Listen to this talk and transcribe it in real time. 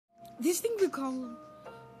This thing will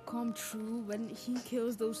come true when he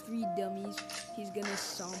kills those 3 dummies. He's gonna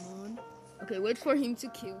summon. Okay, wait for him to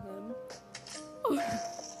kill him.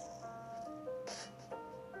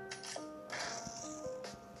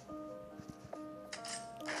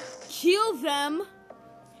 Kill them.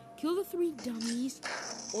 Kill the 3 dummies,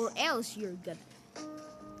 or else you're gonna.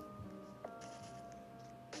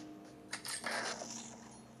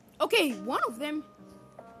 Okay, one of them.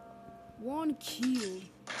 1 kill.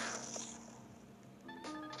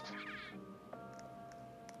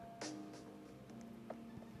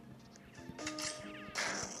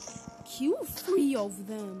 Kill 3 of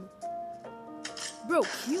them. Bro,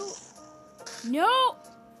 kill. No!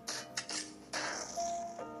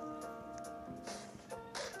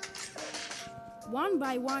 One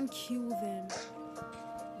by one, kill them.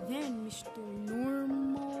 Then Mr.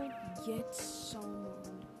 Normal gets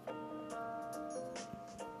summoned.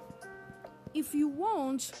 If you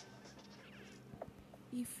want,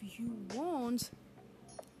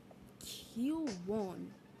 kill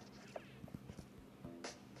 1.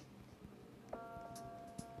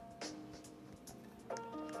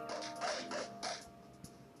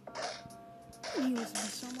 He wants to be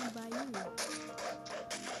summoned by you.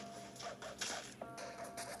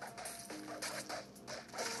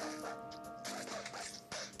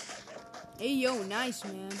 Hey, yo, nice,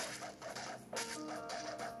 man.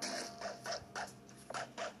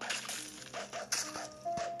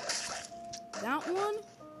 That one?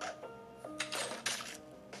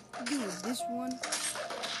 Dude, this one?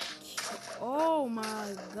 Oh,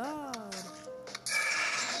 my God.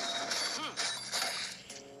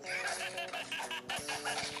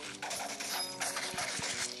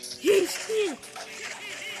 He's here.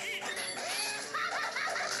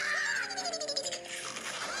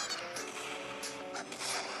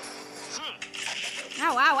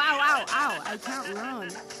 Ow, ow, ow, ow, ow. I can't run.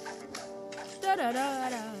 Da da da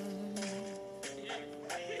da.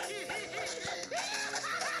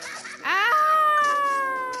 Ah!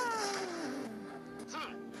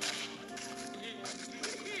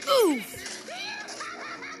 Oof!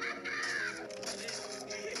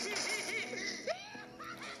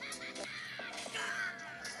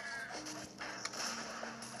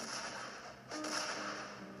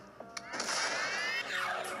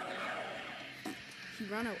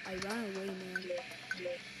 I ran away, man.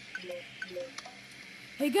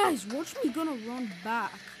 Hey guys, watch me gonna run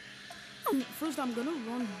back. First, I'm gonna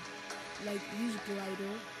run, like, use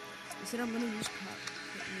glider. Instead, I'm gonna use cut.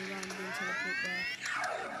 Let me run, then teleport back.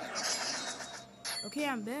 Okay,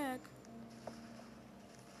 I'm back.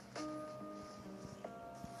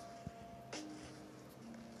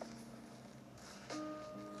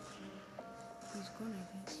 He's gone, I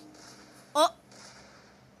guess. Oh!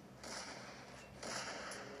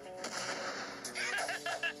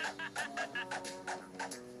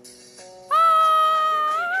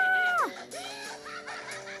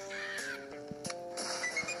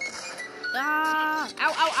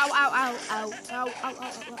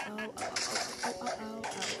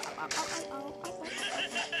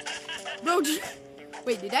 Bro,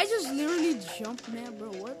 wait, did I just literally jump, man, bro?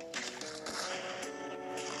 What?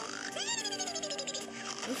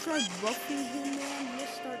 Let's try buffing him, man.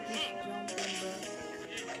 Let's start just jumping,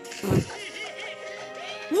 bro.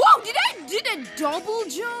 Whoa, did a double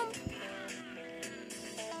jump?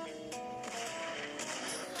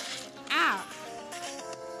 Ah.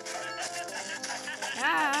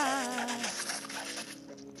 Ah.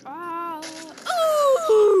 Ah.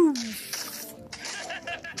 Ooh.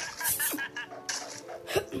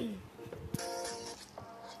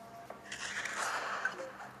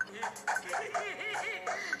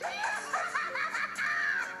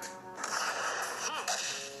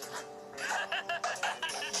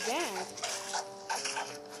 Damn.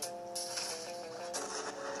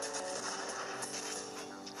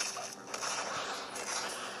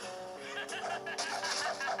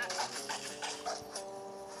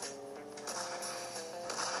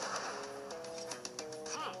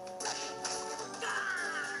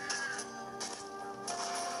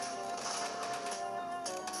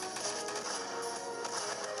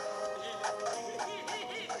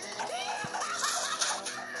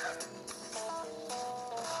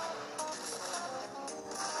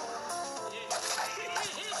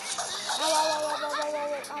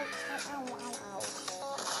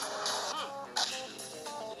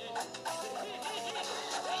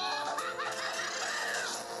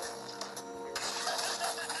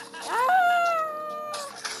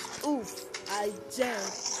 Oof, I did.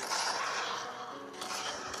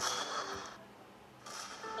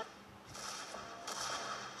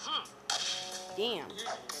 Damn.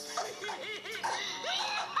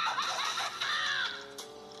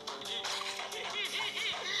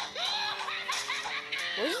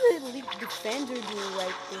 Elite Defender doing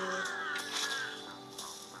right there?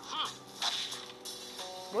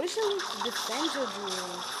 What is Elite Defender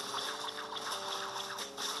doing?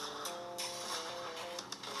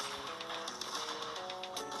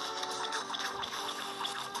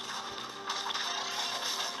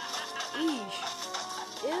 Eesh.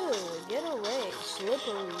 Ew, get away.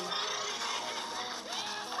 Slippery.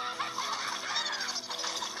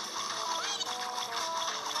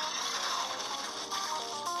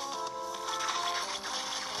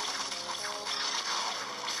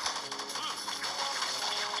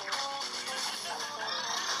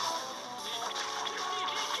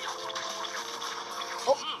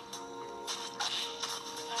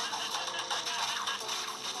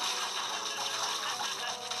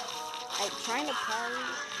 I'm trying to parry.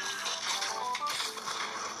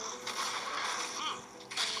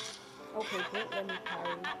 Okay, don't let me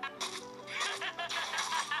parry.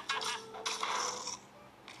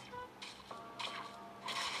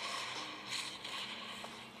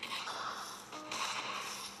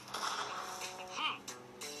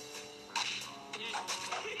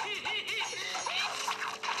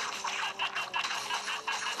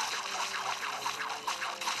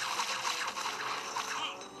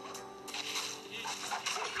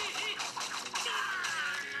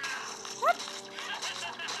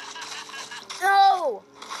 No!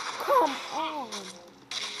 Come on!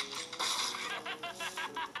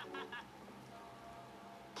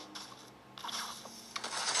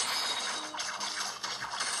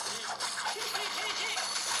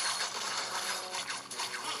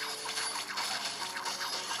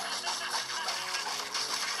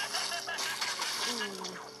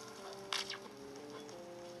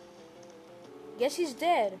 Guess he's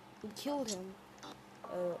dead. We killed him.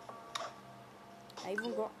 I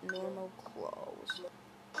even got normal clothes.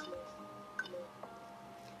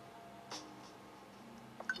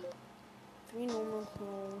 Three normal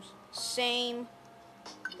clothes. Same.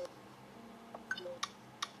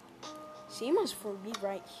 Same as for me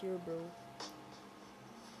right here, bro.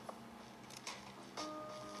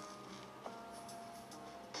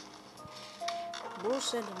 Bro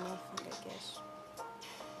said nothing, I guess.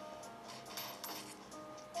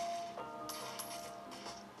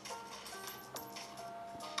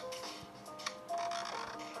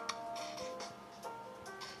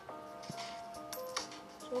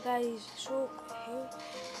 So guys, hey,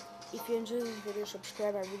 if you enjoyed this video,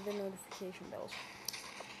 subscribe and ring the notification bells.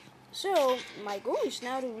 So my goal is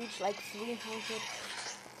now to reach like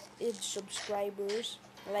 300 subscribers.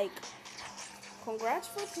 Like, congrats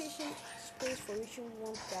for Patient Space for reaching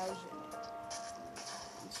 1,000.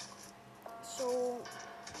 So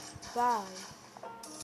bye.